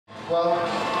Well,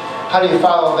 how do you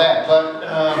follow that? But,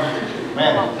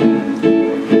 man,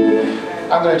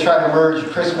 I'm going to try to merge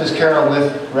Christmas Carol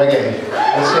with reggae.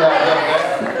 Let's see how it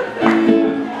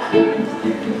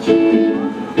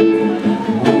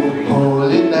goes.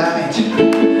 Holy night,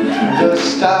 the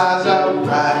stars are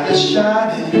brightly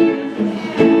shining.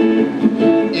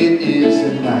 It is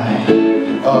the night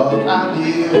of our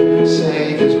dear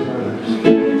Savior's birth.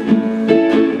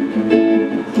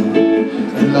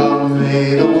 Long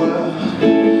lay the world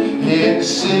in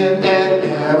sin and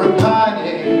error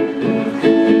pining,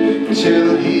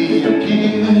 till He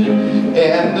appeared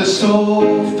and the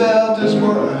soul felt His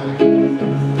word.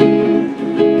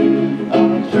 A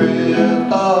thrill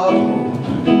of hope,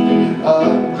 a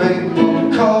grateful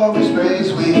chorus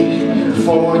raised we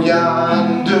for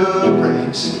yonder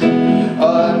breaks a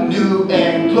new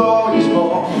and glorious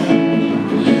morn.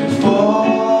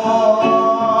 Fall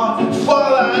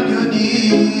on your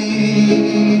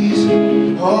knees,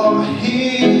 or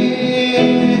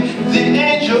hear the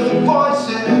angel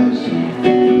voices.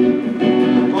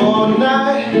 Oh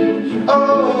night,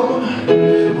 oh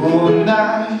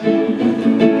night,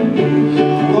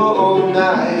 oh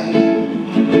night,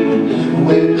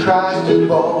 when Christ is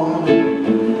born.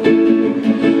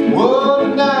 Oh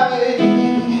night,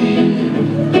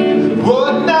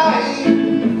 oh night,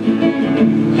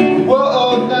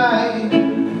 oh night,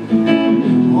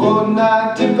 oh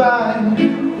night divine.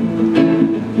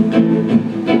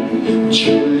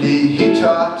 Truly He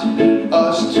taught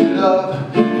us to love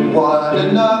one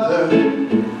another.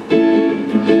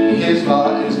 His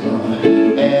law is love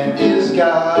and His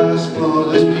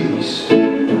gospel is peace.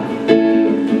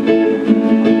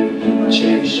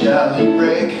 Chains shall He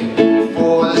break,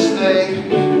 for the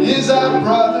slave is our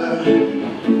brother,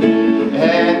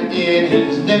 and in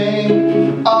His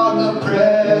name all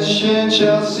oppression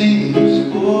shall cease.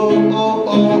 Oh, oh,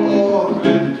 oh, oh,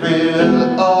 the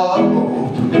thrill of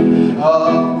hope, a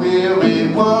weary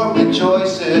world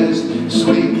rejoices,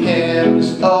 sweet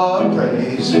hymns of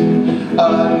praise,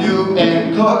 a new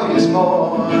and glorious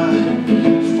morn.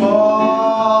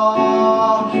 Fall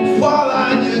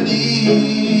on your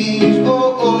knees,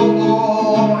 oh, oh,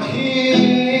 oh,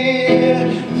 hear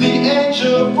the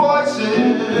angel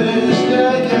voices,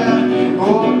 yeah, yeah.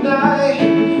 Oh night,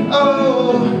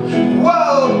 oh,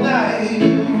 whoa night,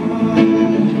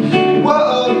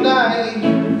 whoa night,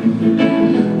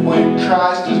 when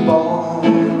Christ is born.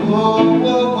 Whoa,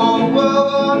 whoa, whoa,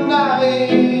 whoa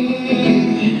night,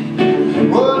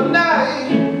 whoa night,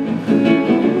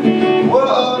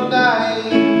 whoa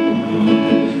night,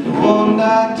 whoa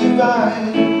night divine.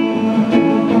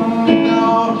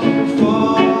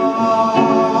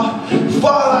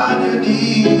 Fall on your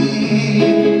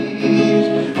knees,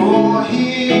 oh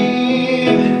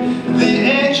hear the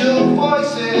angel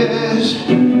voices.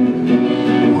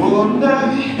 Oh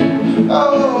night,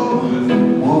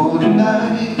 oh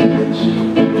night,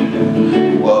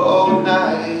 oh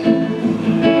night,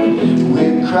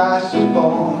 when Christ is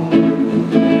born.